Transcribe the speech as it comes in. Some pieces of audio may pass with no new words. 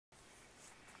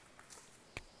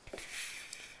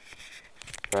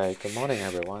Right, good morning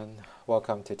everyone.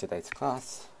 Welcome to today's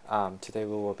class. Today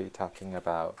we will be talking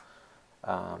about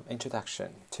introduction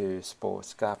to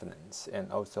sports governance,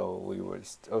 and also we will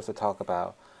also talk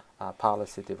about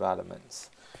policy developments.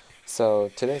 So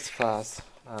today's class,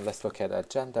 let's look at the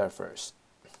agenda first.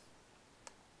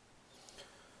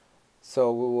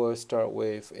 So we will start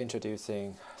with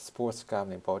introducing sports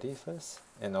governing body first,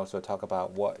 and also talk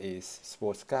about what is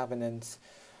sports governance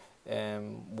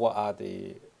and what are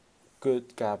the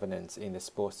good governance in the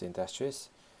sports industries,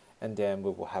 and then we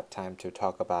will have time to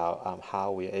talk about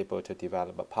how we're able to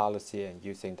develop a policy and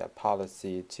using that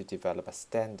policy to develop a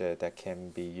standard that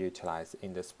can be utilized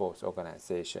in the sports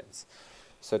organizations.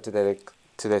 So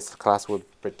today's class will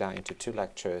break down into two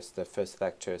lectures. The first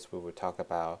lectures we will talk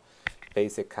about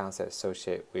basic concepts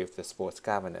associated with the sports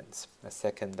governance. The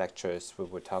second lectures we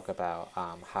will talk about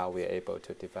how we're able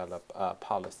to develop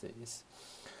policies.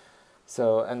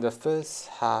 So in the first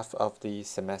half of the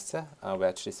semester, we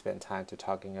actually spend time to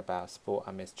talking about sport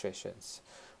administrations.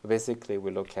 Basically,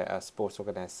 we look at sports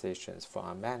organizations from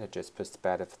a manager's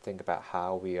perspective, think about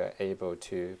how we are able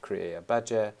to create a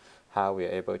budget, how we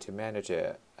are able to manage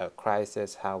a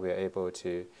crisis, how we are able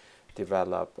to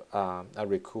develop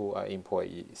recruit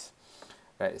employees.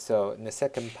 Right. So in the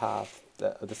second part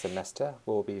of the semester,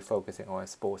 we'll be focusing on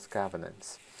sports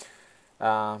governance.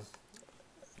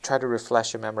 Try to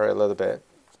refresh your memory a little bit.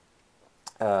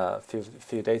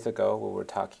 Few days ago, we were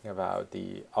talking about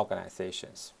the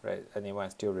organizations, right? Anyone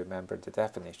still remember the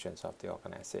definitions of the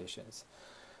organizations,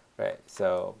 right?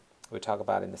 So we talk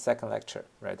about in the second lecture,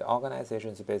 right? The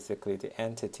organization is basically the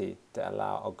entity that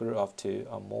allow a group of two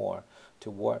or more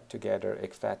to work together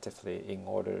effectively in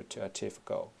order to achieve a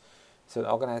goal. So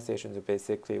the organizations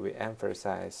basically we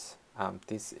emphasize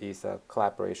this is a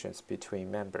collaborations between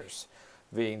members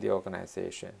within the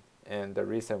organization, and the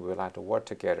reason we would like to work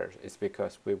together is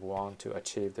because we want to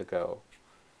achieve the goal,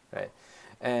 right?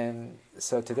 And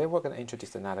so today we're going to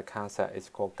introduce another concept. It's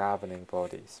called governing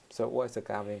bodies. So what is a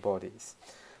governing bodies?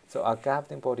 So a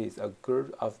governing body is a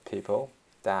group of people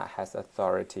that has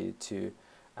authority to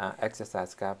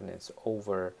exercise governance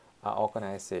over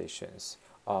organizations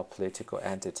or political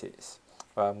entities.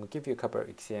 I'm going to give you a couple of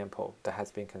examples that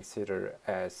has been considered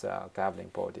as governing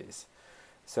bodies.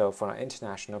 So from an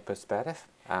international perspective,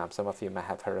 some of you might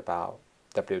have heard about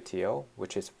WTO,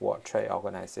 which is World Trade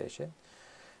Organization.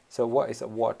 So what is a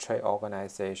World Trade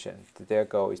Organization? Their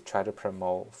goal is try to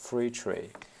promote free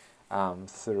trade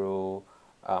through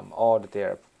all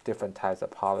their different types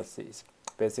of policies.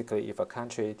 Basically, if a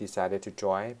country decided to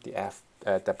join the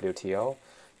WTO,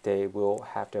 they will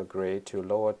have to agree to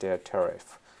lower their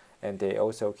tariff, and they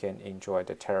also can enjoy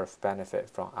the tariff benefit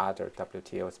from other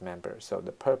WTO's members. So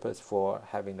the purpose for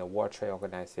having the World Trade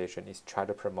Organization is try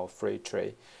to promote free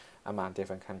trade among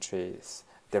different countries,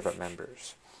 different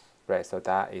members, right? So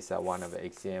that is one of the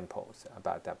examples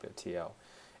about WTO.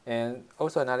 And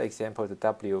also another example is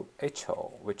the WHO,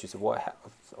 which is World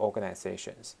Health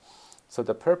Organizations. So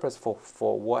the purpose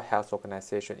for World Health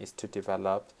Organization is to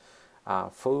develop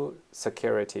food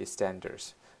security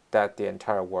standards that the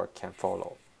entire world can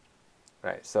follow.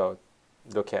 Right, so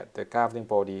look at the governing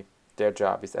body. Their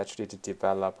job is actually to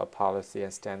develop a policy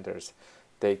and standards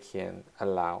they can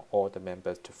allow all the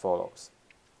members to follow.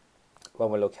 When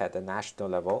we look at the national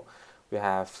level, we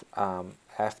have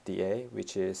FDA,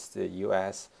 which is the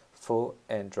U.S. Food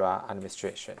and Drug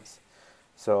Administrations.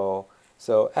 So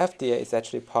FDA is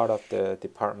actually part of the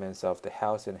departments of the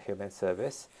Health and Human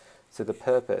Service. So the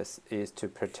purpose is to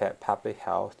protect public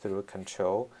health through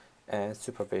control and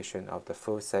supervision of the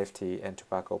food safety and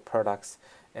tobacco products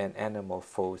and animal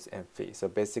foods and feed. So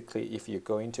basically, if you're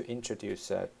going to introduce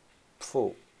a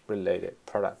food-related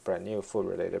product, brand new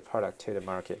food-related product to the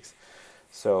markets,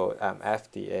 so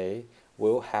FDA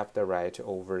will have the right to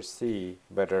oversee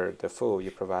whether the food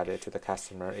you provided to the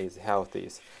customer is healthy.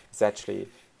 It's actually,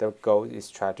 the goal is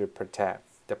try to protect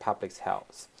the public's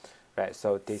health, right?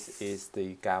 So this is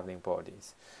the governing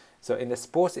bodies. So in the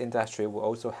sports industry, we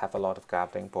also have a lot of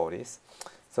governing bodies.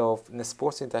 So in the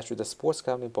sports industry, the sports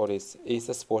governing bodies is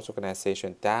a sports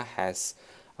organization that has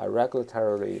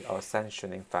regulatory or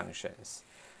sanctioning functions,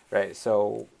 right?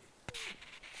 So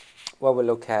when we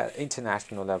look at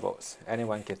international levels,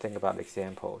 anyone can think about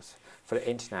examples for the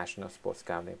international sports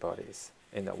governing bodies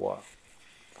in the world.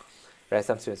 Right,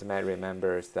 some students may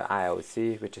remember the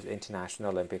IOC, which is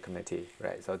International Olympic Committee,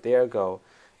 right? So their goal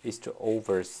is to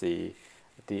oversee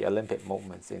the Olympic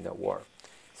movements in the world.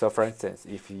 So for instance,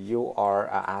 if you are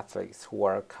athletes who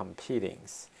are competing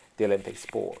the Olympic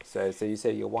sport, so you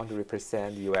say you want to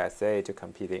represent the USA to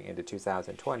competing in the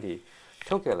 2020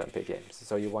 Tokyo Olympic Games,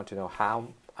 so you want to know how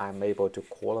I'm able to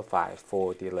qualify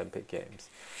for the Olympic Games.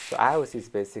 So IOC is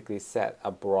basically set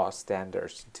a broad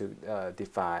standards to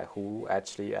define who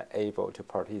actually are able to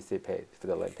participate for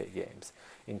the Olympic Games,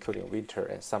 including winter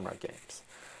and summer games.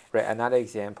 Right. Another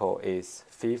example is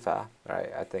FIFA.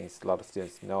 Right. I think a lot of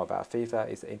students know about FIFA.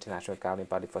 It's the international governing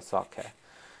body for soccer.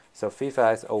 So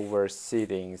FIFA is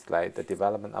overseeing like the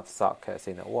development of soccer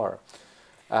in the world.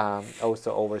 Also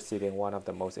overseeing one of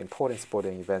the most important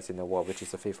sporting events in the world, which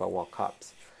is the FIFA World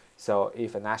Cups. So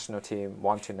if a national team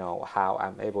want to know how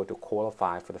I'm able to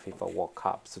qualify for the FIFA World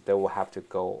Cup, so they will have to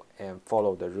go and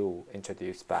follow the rule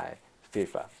introduced by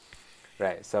FIFA.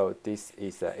 Right, so this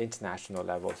is the international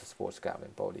level of sports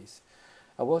governing bodies.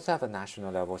 We also have a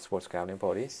national level sports governing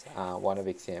bodies. One of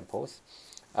the examples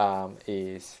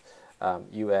is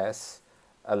U.S.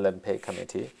 Olympic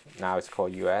Committee. Now it's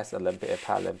called U.S. Olympic and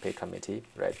Paralympic Committee.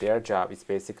 Right, their job is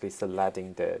basically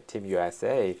selecting the Team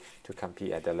USA to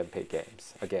compete at the Olympic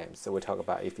Games. Again, so we talk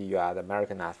about if you are the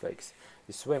American athletes,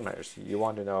 the swimmers, you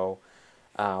want to know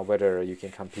whether you can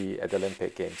compete at the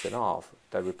Olympic Games or not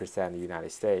that represent the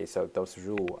United States. So those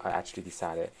rules are actually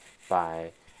decided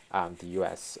by the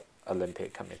U.S.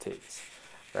 Olympic committees.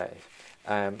 Right.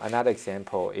 Another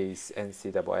example is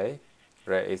NCAA.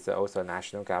 Right, it's also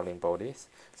national governing bodies.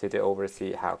 So they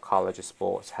oversee how college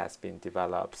sports has been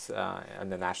developed on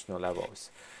the national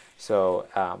levels. So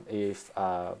if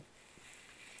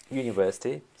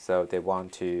university, so they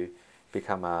want to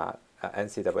become a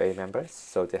NCAA members,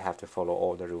 so they have to follow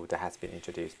all the rules that has been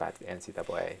introduced by the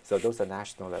NCAA. So those are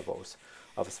national levels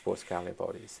of sports governing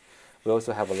bodies. We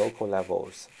also have local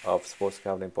levels of sports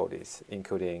governing bodies,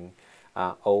 including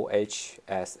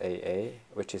OHSAA,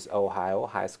 which is Ohio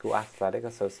High School Athletic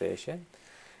Association.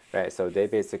 Right, so they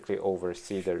basically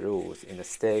oversee the rules in the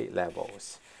state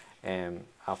levels, and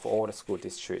for all the school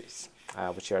districts,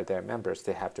 which are their members,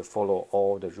 they have to follow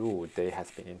all the rules that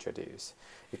has been introduced.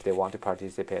 If they want to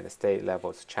participate in the state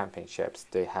levels championships,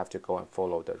 they have to go and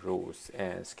follow the rules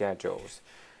and schedules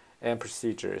and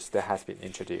procedures that has been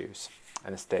introduced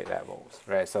at the state levels.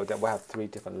 Right, so that we have 3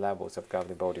 different levels of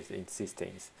governing bodies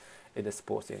existing in the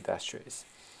sports industries.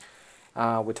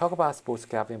 We talk about sports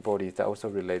governing bodies that are also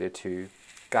related to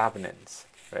governance,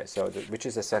 right? So which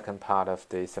is the second part of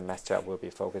the semester. We'll be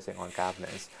focusing on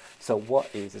governance. So what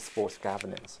is sports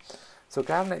governance? So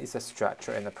governance is a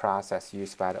structure and a process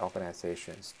used by the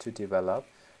organizations to develop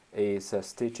its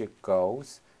strategic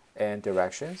goals and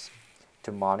directions,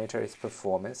 to monitor its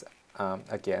performance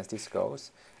against these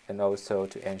goals, and also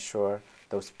to ensure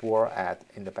those sport act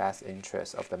in the best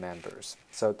interest of the members.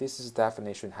 So this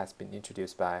definition has been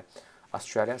introduced by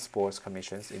Australian Sports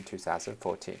Commissions in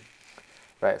 2014.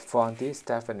 Right, from this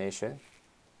definition,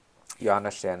 you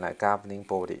understand like governing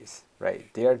bodies,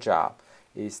 right? Their job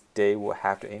is they will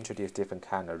have to introduce different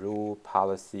kind of rule,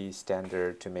 policy,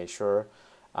 standard to make sure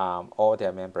all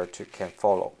their members can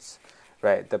follow.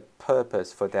 Right, the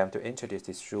purpose for them to introduce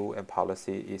this rule and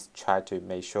policy is try to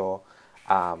make sure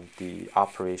the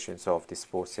operations of the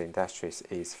sports industries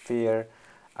is fair.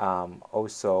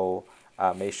 Also,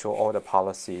 make sure all the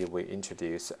policy we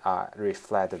introduce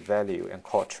reflect the value and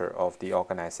culture of the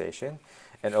organization,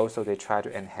 and also they try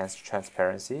to enhance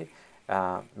transparency.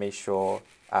 Make sure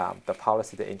the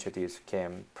policy they introduce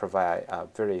can provide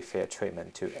very fair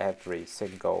treatment to every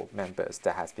single members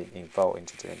that has been involved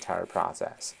into the entire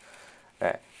process.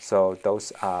 Right. So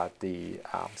those are the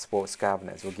sports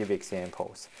governance. We'll give you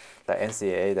examples. The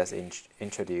NCAA does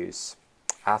introduce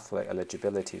athlete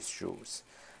eligibility rules.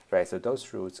 Right. So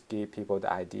those rules give people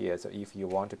the idea. So if you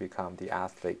want to become the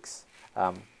athletes,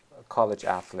 college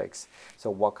athletes, so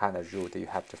what kind of rule do you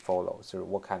have to follow? So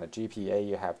what kind of GPA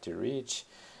you have to reach?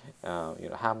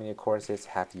 How many courses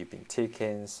have you been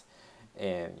taken?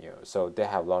 And so they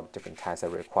have a lot of different kinds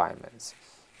of requirements.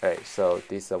 Right. So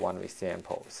these are one of the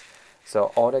examples.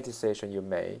 So all the decisions you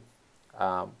make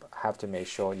have to make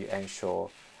sure you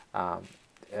ensure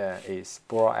is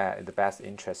brought at the best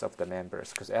interest of the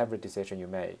members, because every decision you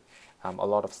make, a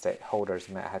lot of stakeholders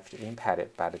may have to be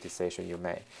impacted by the decision you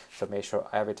make. So make sure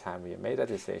every time you make a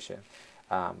decision,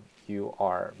 you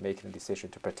are making a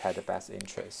decision to protect the best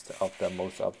interest of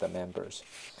most of the members.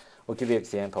 We'll give you an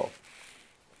example.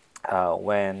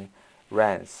 When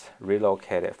Rams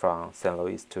relocated from St.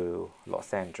 Louis to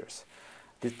Los Angeles,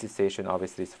 this decision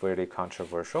obviously is very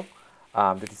controversial.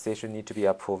 The decision needs to be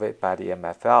approved by the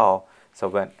MFL. So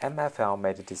when MFL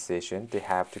made a decision, they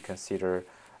have to consider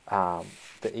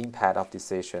the impact of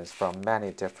decisions from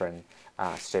many different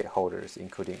stakeholders,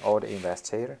 including all the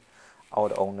investors, all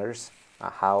the owners,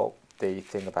 how they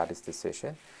think about this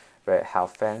decision, right? How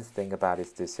fans think about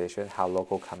this decision, how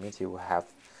local community will have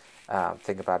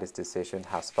think about this decision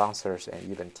have sponsors and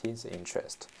even teams'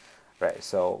 interest, right?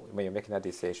 So when you're making that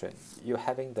decision, you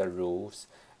having the rules,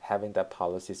 having the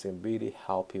policies can really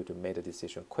help you to make the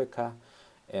decision quicker,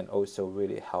 and also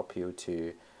really help you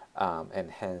to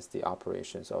enhance the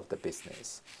operations of the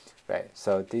business, right?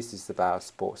 So this is about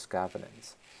sports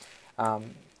governance.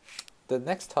 The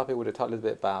next topic we'll talk a little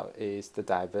bit about is the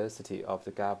diversity of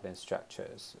the governance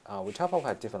structures. We talk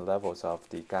about different levels of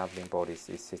the governing bodies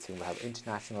existing. We have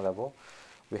international level,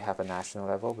 we have a national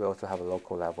level, we also have a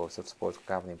local levels of sports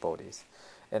governing bodies.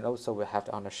 And also we have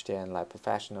to understand like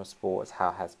professional sports, how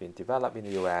it has been developed in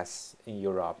the US, in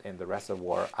Europe, and the rest of the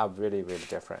world are really, really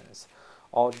different.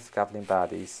 All these governing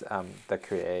bodies that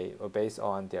create are based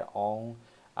on their own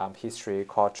history,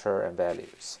 culture, and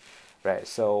values, right?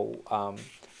 So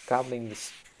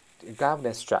governance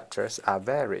structures are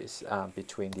varies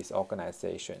between these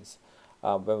organizations.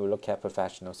 When we look at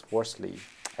professional sports league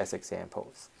as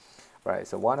examples, right?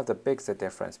 So one of the biggest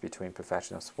difference between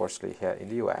professional sports league here in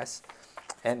the US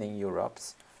and in Europe,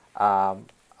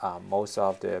 most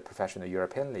of the professional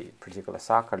European league, particularly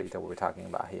soccer league that we're talking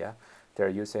about here, they're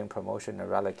using promotion and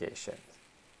relegation,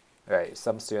 right?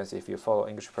 Some students, if you follow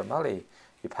English Premier League,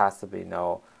 you possibly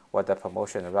know what the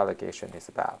promotion and relegation is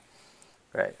about,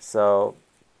 right? So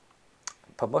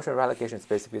promotion and relegation is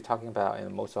basically talking about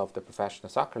in most of the professional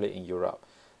soccer league in Europe,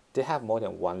 they have more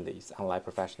than one league, unlike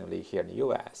professional league here in the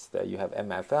US. That you have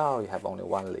MFL, you have only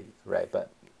one league, right?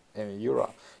 But in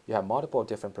Europe, you have multiple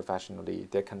different professional leagues.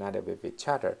 They're connected with each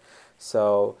other.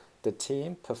 So the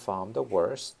team perform the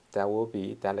worst that will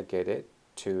be delegated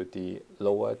to the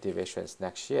lower divisions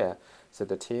next year. So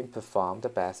the team perform the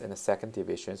best in the second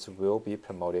divisions will be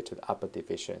promoted to the upper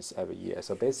divisions every year.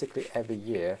 So basically every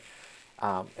year,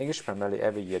 English Premier League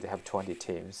every year they have 20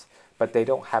 teams, but they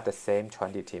don't have the same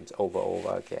 20 teams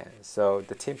over again. So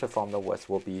the team perform the worst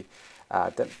will be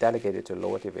delegated to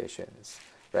lower divisions,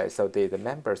 right? So the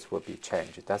members will be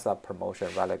changed. That's a promotion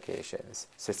relegations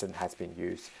system has been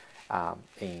used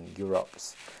in Europe.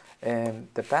 And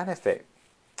the benefit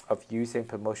of using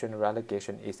promotion and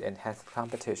relegation is enhanced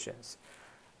competitions,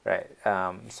 right?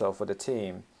 So for the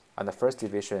team on the first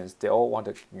divisions, they all want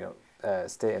to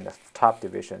stay in the top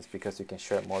divisions because you can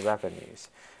share more revenues,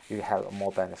 you have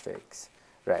more benefits,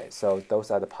 right? So those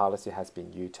are the policy has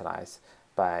been utilized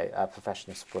by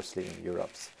professional sports league in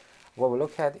Europe. When we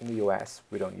look at in the US,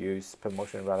 we don't use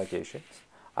promotion and relegation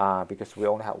because we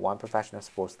only have one professional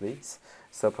sports leagues,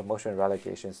 so promotion and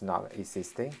relegation is not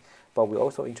existing. But we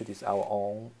also introduce our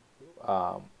own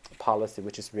policy,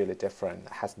 which is really different,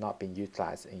 has not been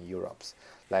utilized in Europe.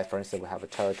 Like for instance, we have a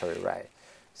territory right.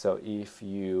 So if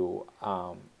you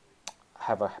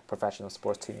have a professional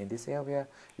sports team in this area,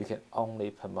 you can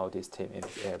only promote this team in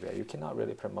this area. You cannot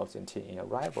really promote a team in a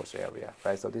rival's area,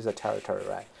 right? So this is a territory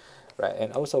right.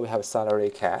 And also we have a salary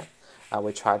cap.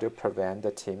 We try to prevent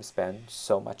the team spend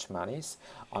so much money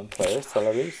on players'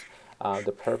 salaries.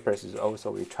 The purpose is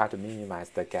also we try to minimize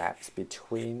the gaps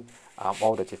between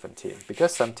all the different teams,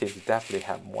 because some teams definitely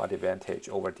have more advantage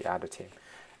over the other team,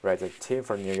 right? The team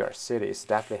from New York City is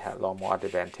definitely have a lot more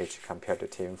advantage compared to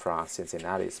the team from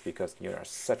Cincinnati, because New York is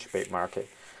such a big market,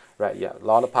 right? Yeah, a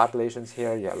lot of populations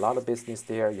here, you have a lot of business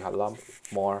there, you have a lot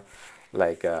more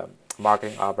like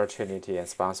marketing opportunity and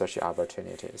sponsorship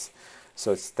opportunities.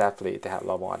 So it's definitely they have a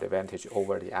lot more advantage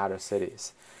over the other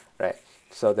cities, right?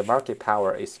 So the market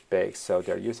power is big, so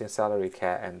they're using salary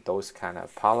cap and those kind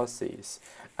of policies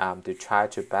to try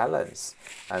to balance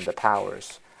the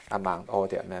powers among all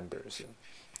their members,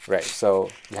 right? So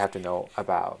you have to know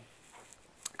about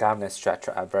governance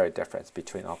structure are very different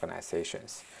between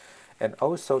organizations, and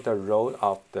also the role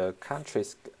of the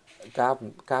country's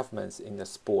governments in the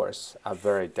sports are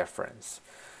very different.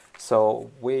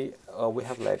 So we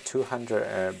have like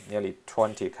 200 nearly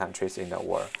 20 countries in the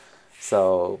world.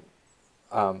 So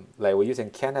like we're using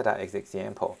Canada as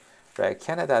example, right?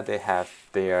 Canada, they have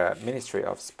their Ministry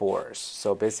of Sports.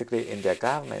 So basically in their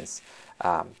governments,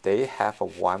 they have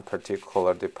one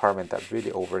particular department that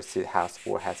really oversees how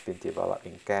sport has been developed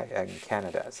in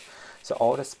Canada. So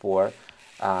all the sport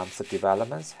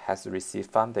developments has received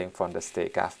funding from the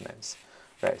state governments,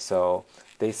 right? So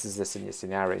this is the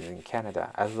scenario in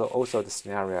Canada, as well also the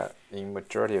scenario in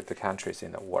majority of the countries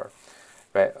in the world.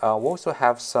 Right. We also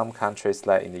have some countries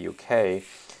like in the UK,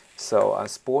 so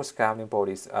sports governing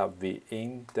bodies are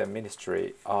within the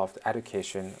Ministry of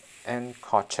Education and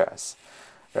Cultures,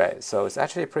 right? So it's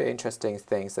actually pretty interesting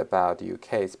things about the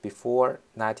UK. It's before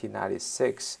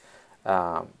 1996,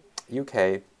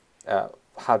 UK,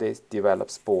 how they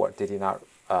developed sport, they did not,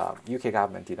 UK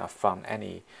government did not fund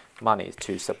any money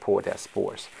to support their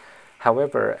sports.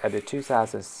 However, at the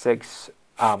 2006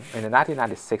 in the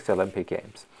 1996 Olympic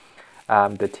Games,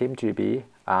 the Team GB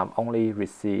only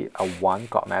received 1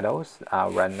 gold medals,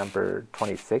 ranked number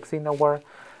 26 in the world.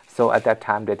 So at that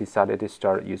time, they decided to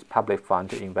start use public fund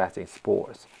to invest in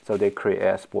sports. So they create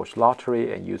a sports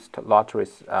lottery and used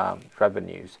lottery's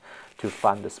revenues to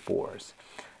fund the sports.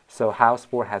 So how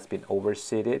sport has been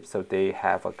overseen, so they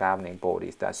have a governing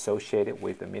bodies that associated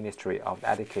with the Ministry of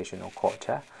Education or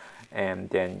Culture, and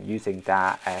then using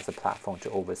that as a platform to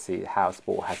oversee how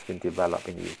sport has been developed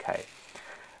in the UK.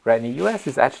 Right, in the US,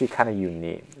 it's actually kind of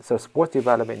unique. So sports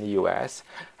development in the US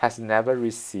has never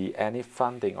received any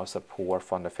funding or support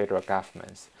from the federal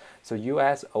governments. So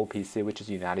US OPC, which is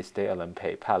United States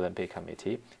Olympic Paralympic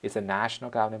Committee, is a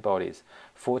national governing body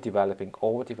for developing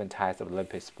all different types of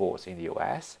Olympic sports in the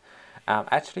US.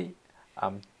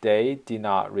 They did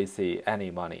not receive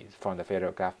any money from the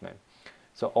federal government.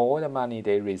 So all the money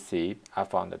they receive are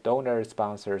from the donors,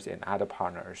 sponsors, and other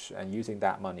partners, and using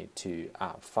that money to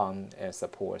fund and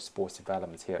support sports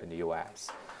development here in the U.S.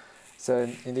 So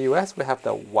in the U.S., we have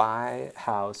the White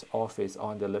House office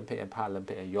on the Olympic and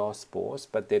Paralympic and youth sports,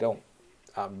 but they don't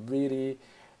really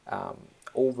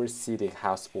oversee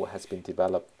how sport has been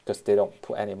developed because they don't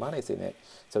put any money in it.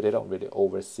 So they don't really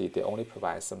oversee. They only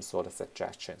provide some sort of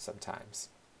suggestion sometimes.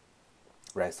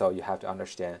 Right. So you have to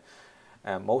understand.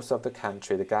 Most of the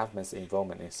country, the government's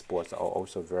involvement in sports are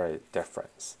also very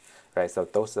different, right? So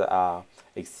those are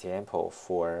examples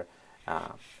for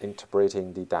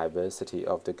interpreting the diversity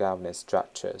of the governance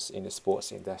structures in the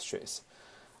sports industries.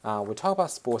 We talk about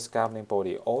sports governing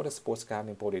body. All the sports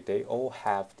governing body, they all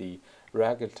have the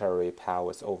regulatory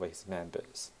powers over its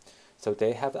members. So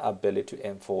they have the ability to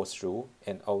enforce rules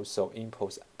and also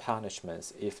impose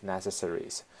punishments if necessary,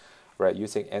 right?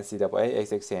 Using NCAA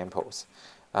as examples.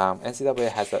 NCAA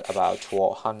has about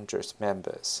 1,200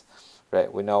 members,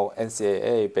 right? We know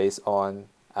NCAA based on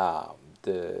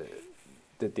the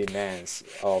demands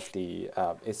of the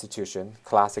institution,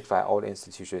 classify all the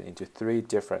institutions into 3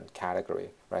 different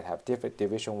categories, right? Have different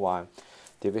Division 1,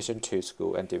 Division 2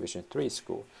 school, and Division 3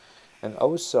 school. And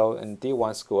also in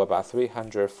D1 school, about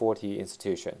 340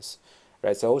 institutions,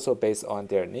 right? So also based on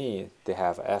their need, they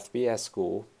have FBS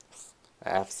school,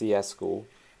 FCS school,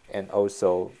 and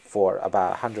also for about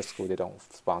 100 schools, they don't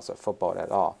sponsor football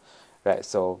at all, right?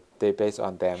 So they based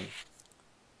on them.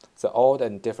 So all the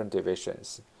different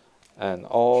divisions, and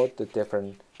all the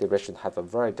different divisions have a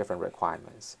very different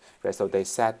requirements, right? So they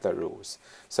set the rules.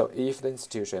 So if the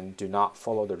institution do not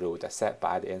follow the rule that's set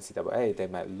by the NCAA, they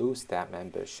might lose their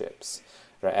memberships.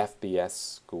 Right? FBS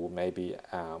school maybe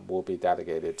will be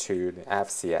delegated to the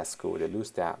FCS school. They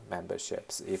lose their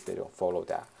memberships if they don't follow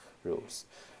their rules.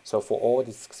 So for all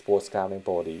these sports governing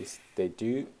bodies, they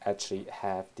do actually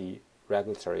have the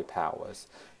regulatory powers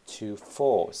to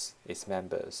force its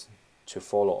members to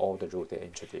follow all the rules they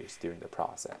introduce during the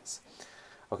process.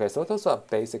 Okay, so those are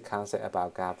basic concepts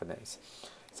about governance.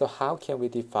 So how can we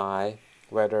define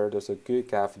whether there's a good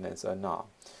governance or not?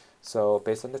 So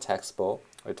based on the textbook,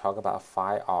 we talk about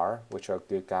 5R, which are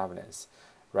good governance,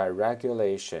 right?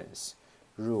 Regulations,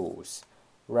 rules,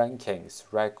 rankings,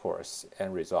 records,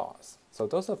 and results. So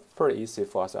those are pretty easy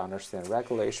for us to understand.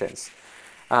 Regulations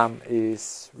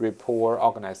is report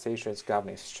organizations'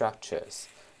 governing structures,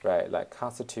 right? Like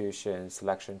constitution,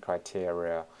 selection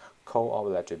criteria, code of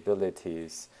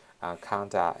eligibilities,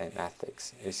 conduct, and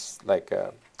ethics. It's like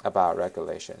about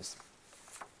regulations.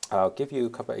 I'll give you a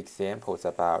couple of examples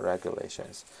about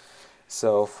regulations.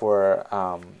 So for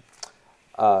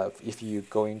if you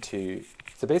going to,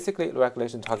 so basically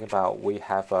regulation talking about we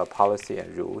have a policy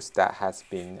and rules that has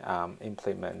been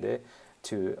implemented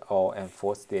to or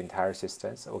enforce the entire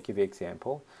system. So I'll give you an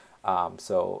example.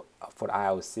 So for the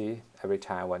IOC, every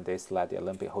time when they select the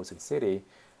Olympic hosting city,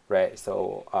 right?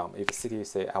 So if the city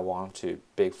say I want to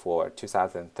bid for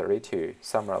 2032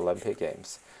 Summer Olympic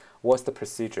Games, what's the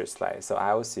procedures like? So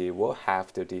IOC will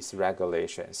have to these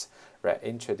regulations, right?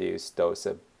 Introduce those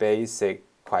basic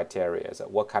criteria. So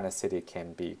what kind of city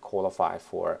can be qualified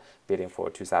for bidding for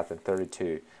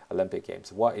 2032 Olympic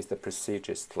Games? What is the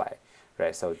procedures like,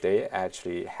 right? So they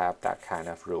actually have that kind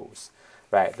of rules,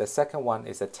 right? The second one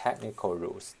is the technical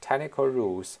rules. Technical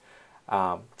rules.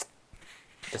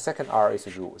 The second R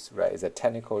is rules, right? It's the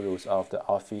technical rules of the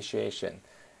officiation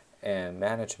and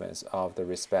management of the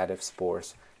respective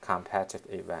sports competitive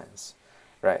events,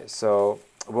 right? So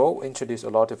we'll introduce a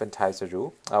lot of different types of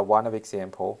rules. One of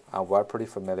example, we're pretty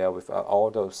familiar with all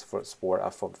those for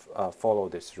sport follow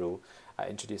this rule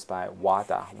introduced by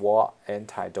WADA, World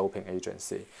Anti-Doping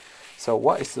Agency. So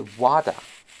what is WADA?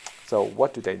 So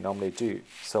what do they normally do?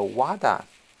 So WADA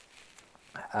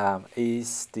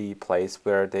is the place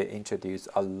where they introduce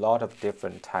a lot of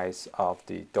different types of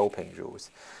the doping rules.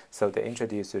 So they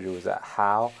introduce the rules that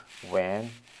how,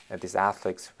 when these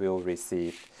athletes will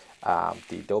receive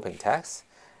the doping test.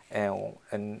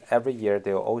 And every year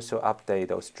they will also update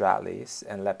those drug lists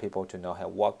and let people to know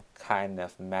what kind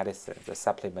of medicine, the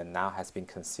supplement now has been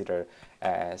considered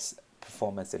as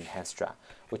performance enhanced drug,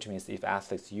 which means if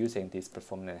athletes using this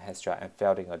performance enhanced drug and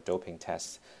failing a doping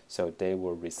test, so they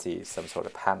will receive some sort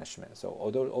of punishment. So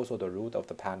although also the rule of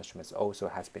the punishments also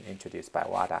has been introduced by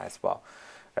WADA as well,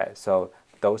 right? So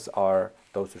those are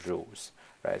those rules,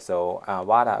 right? So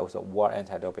WADA is a World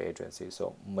Anti-Doping Agency.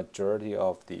 So majority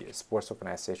of the sports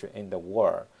organization in the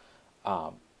world,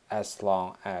 as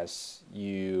long as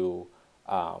you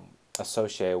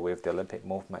associate with the Olympic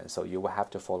movement, so you will have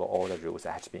to follow all the rules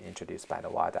that have been introduced by the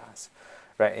WADAs,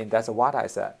 right? And that's WADA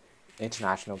is a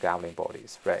international governing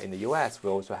bodies, right? In the U.S., we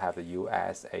also have the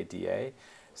USADA,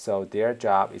 so their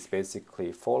job is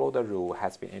basically follow the rule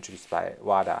has been introduced by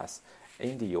WADAs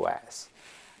in the U.S.,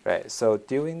 right? So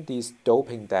during these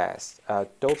doping tests,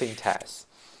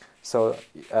 so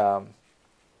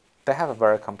they have a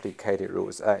very complicated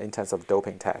rules in terms of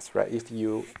doping tests, right? If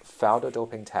you fail the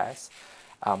doping test,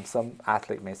 some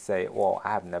athlete may say, well,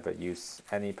 I have never used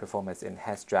any performance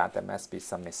enhanced drug, there must be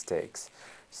some mistakes.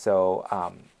 So,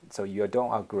 so you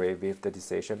don't agree with the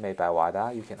decision made by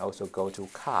WADA, you can also go to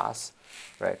CAS,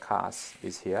 right? CAS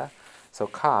is here. So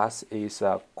CAS is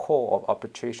a Court of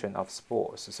Arbitration of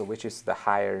Sports, so which is the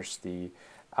highest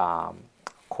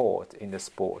court in the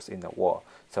sports in the world.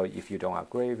 So if you don't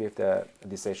agree with the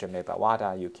decision made by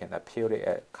WADA, you can appeal it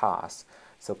at CAS.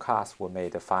 So CAS will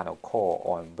make the final call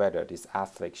on whether this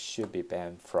athlete should be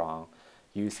banned from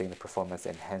using the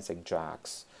performance-enhancing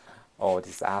drugs, or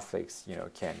these athletes,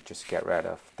 can just get rid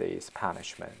of these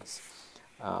punishments,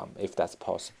 if that's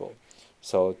possible.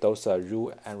 So those are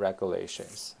rules and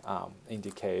regulations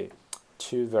indicate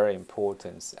two very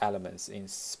important elements in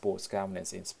sports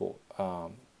governance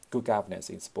good governance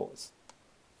in sports.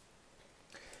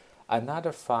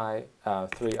 Another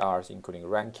three R's, including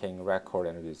ranking, record,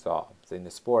 and result. So in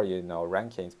the sport,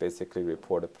 rankings basically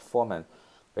report the performance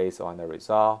based on the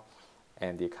result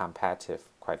and the competitive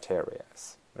criteria,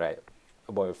 right?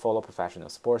 When we follow professional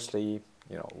sports league,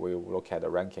 we look at the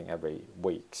ranking every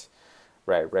week,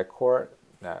 right? Record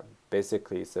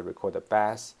basically is to record the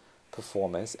best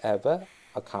performance ever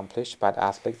accomplished by the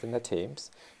athletes and the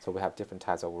teams. So we have different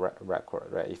types of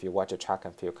record, right? If you watch a track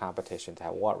and field competition, you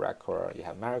have world record, you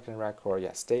have American record, you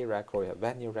have state record, you have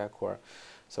venue record.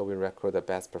 So we record the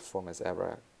best performance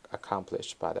ever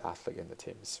accomplished by the athlete and the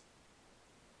teams.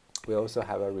 We also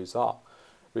have a result.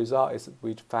 Result is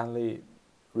we finally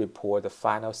report the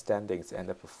final standings and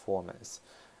the performance,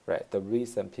 right? The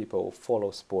reason people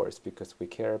follow sports because we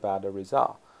care about the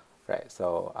result, right?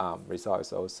 So result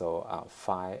is also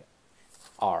 5R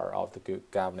of the good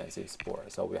governance in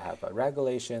sport. So we have a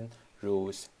regulation,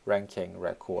 rules, ranking,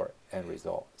 record, and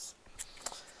results.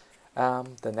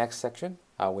 The next section,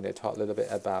 we're going to talk a little bit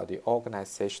about the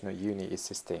organizational unit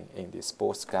existing in the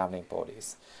sports governing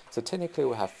bodies. So technically,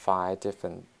 we have 5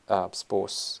 different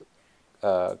sports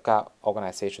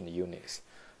organization units.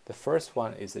 The first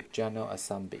one is the General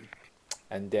Assembly,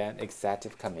 and then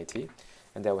Executive Committee,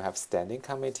 and then we have Standing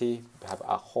Committee, we have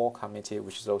a whole committee,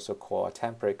 which is also called a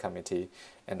Temporary Committee,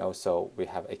 and also we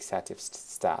have Executive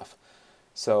Staff.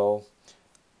 So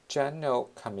General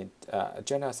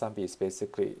Assembly is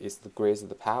basically the greatest of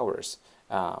the powers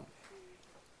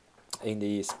in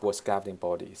the sports governing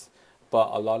bodies.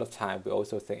 But a lot of time we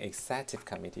also think Executive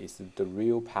Committee is the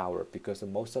real power because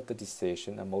most of the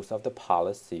decision and most of the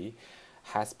policy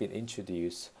has been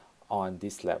introduced on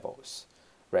these levels.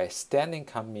 Right? Standing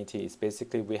Committee is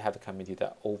basically we have a committee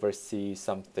that oversees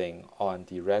something on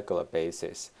the regular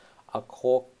basis. A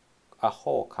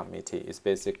whole committee is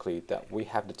basically that we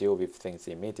have to deal with things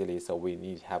immediately, so we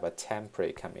need to have a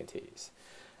temporary committees.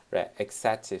 Right?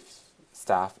 Executive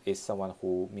staff is someone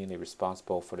who mainly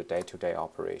responsible for the day-to-day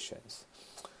operations.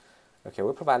 Okay,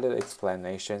 we provide little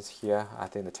explanations here. I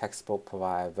think the textbook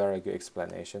provide very good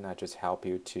explanation. I just help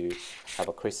you to have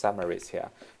a quick summaries here.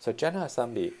 So General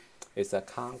Assembly is a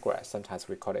Congress, sometimes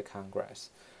we call it Congress.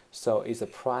 So it's a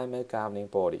primary governing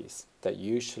bodies that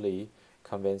usually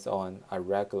convenes on a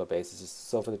regular basis.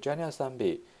 So for the General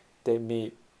Assembly, they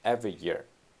meet every year,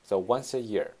 so once a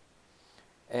year.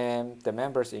 And the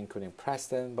members including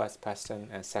president, vice president,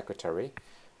 and secretary.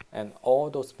 And all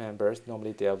those members,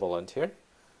 normally they are volunteer,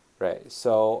 right?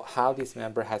 So how this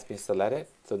member has been selected,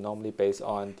 so normally based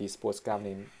on the sports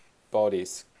governing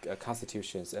bodies,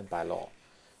 constitutions, and by law,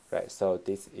 right? So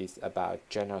this is about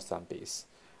General Assemblies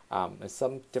And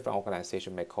some different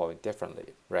organizations may call it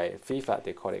differently, right? FIFA,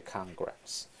 they call it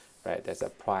Congress, right? That's a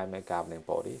primary governing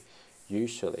body.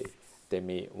 Usually, they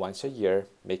meet once a year,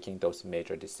 making those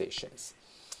major decisions,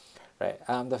 right?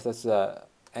 And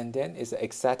then is the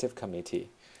executive committee.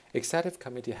 Executive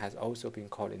committee has also been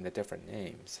called in the different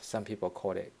names. Some people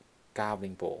call it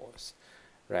governing boards,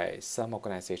 right? Some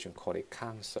organizations call it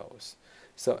councils.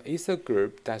 So it's a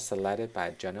group that's selected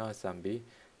by General Assembly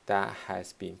that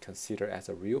has been considered as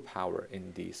a real power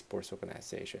in the sports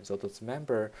organization. So those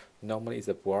members normally is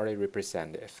a board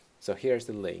representative. So here's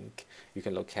the link. You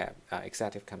can look at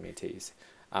executive committees.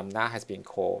 Now has been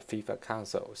called FIFA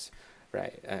councils,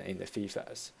 right, in the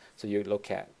FIFAs. So you look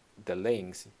at the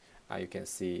links, you can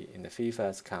see in the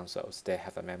FIFA's councils, they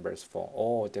have members for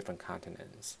all different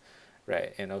continents,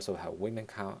 right, and also have women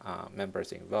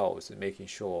members involved, making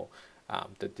sure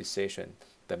the decision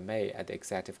the made at the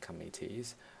executive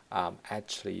committees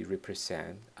actually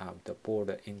represent the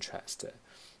broader interest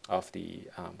of the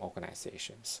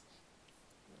organizations.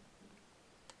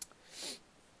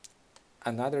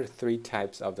 Another three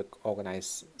types of the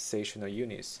organizational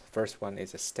units. First one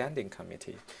is a standing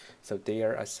committee. So they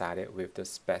are assigned with the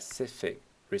specific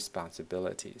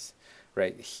responsibilities.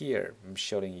 Right here, I'm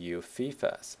showing you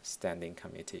FIFA's standing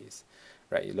committees.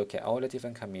 Right, you look at all the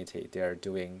different committees, they are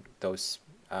doing those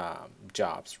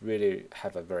jobs, really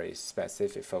have a very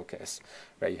specific focus.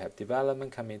 Right, you have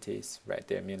development committees, right,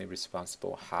 they're mainly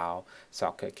responsible how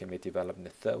soccer can be developed in the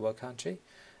third world country.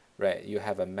 Right, you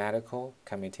have a medical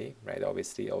committee, right,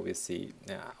 obviously oversee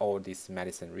all this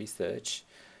medicine research,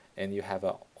 and you have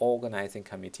an organizing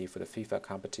committee for the FIFA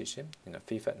competition. You know,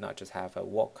 FIFA not just have a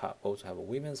World Cup, also have a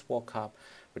Women's World Cup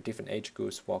with different age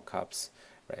groups World Cups,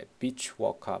 right, beach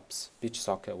World Cups, beach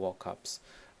soccer World Cups,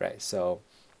 right, so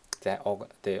that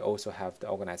they also have the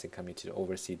organizing committee to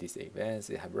oversee these events.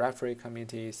 They have referee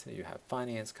committees, you have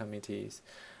finance committees,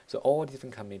 so all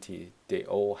different committees, they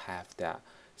all have that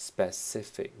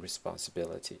specific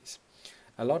responsibilities.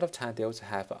 A lot of time they also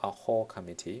have a whole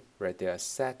committee, right? They are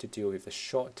set to deal with the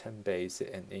short-term basis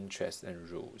and interest and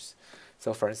rules.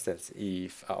 So for instance,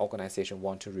 if an organization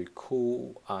want to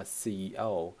recruit a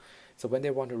CEO, so when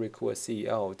they want to recruit a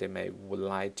CEO, they would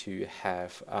like to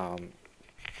have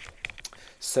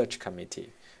search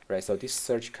committee, right? So this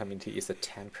search committee is a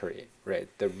temporary, right?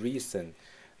 The reason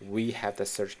we have the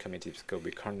search committee because we're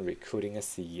currently recruiting a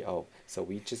CEO. So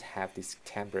we just have this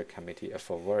temporary committee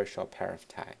for a very short period of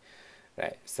time,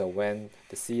 right? So when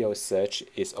the CEO search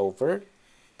is over,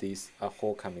 this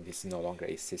whole committee is no longer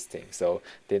existing. So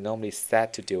they normally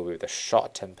set to deal with the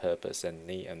short-term purpose and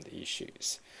need and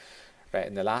issues, right?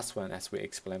 And the last one, as we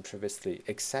explained previously,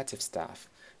 executive staff,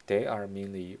 they are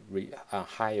mainly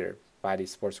hired by the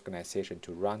sports organization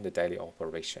to run the daily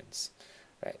operations.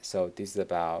 Right, so this is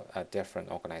about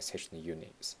different organizational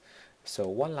units. So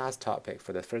one last topic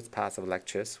for the first part of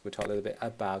lectures, we talk a little bit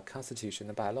about constitution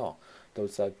and bylaw.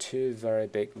 Those are two very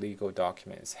big legal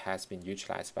documents has been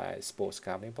utilized by sports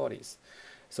governing bodies.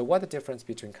 So what the difference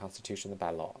between constitution and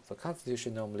bylaw? The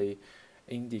constitution normally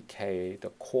indicate the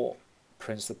core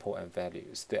principle and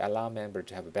values. They allow members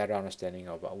to have a better understanding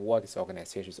of what this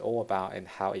organization is all about and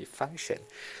how it functions.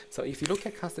 So if you look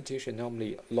at constitution,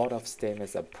 normally a lot of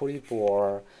statements are pretty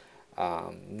broad,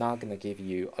 not going to give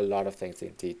you a lot of things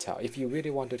in detail. If you really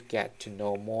want to get to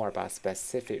know more about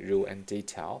specific rule and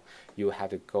detail, you have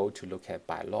to go to look at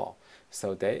bylaw.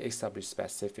 So they establish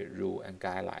specific rule and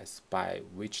guidelines by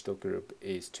which the group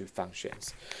is to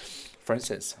functions. For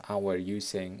instance, we're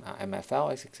using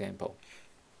MFL as example.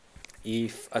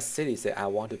 If a city says, I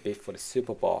want to bid for the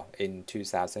Super Bowl in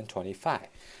 2025,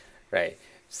 right?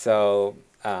 So,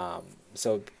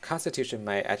 so Constitution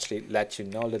may actually let you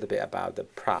know a little bit about the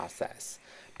process,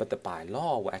 but the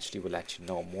bylaw will actually let you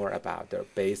know more about the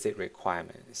basic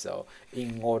requirements. So,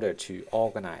 in order to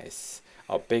organize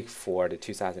or bid for the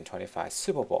 2025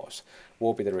 Super Bowls, what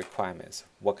will be the requirements?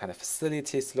 What kind of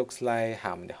facilities looks like?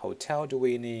 How many hotels do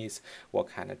we need? What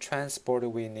kind of transport do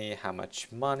we need? How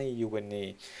much money you will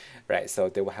need? Right, so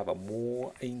they will have a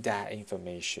more in-depth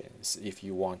information if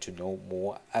you want to know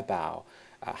more about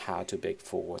how to bid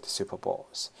for the Super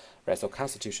Bowls. Right, so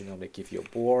Constitution normally give you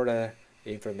broader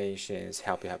information,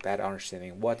 help you have better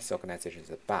understanding what this organization is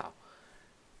about.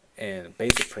 And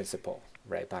basic principle,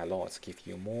 right, bylaws give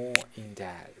you more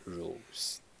in-depth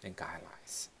rules and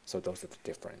guidelines. So those are the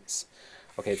difference.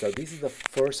 Okay, so this is the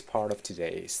first part of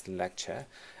today's lecture.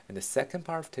 In the second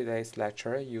part of today's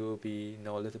lecture, you will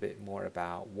know a little bit more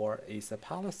about what is a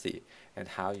policy and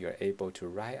how you're able to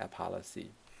write a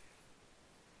policy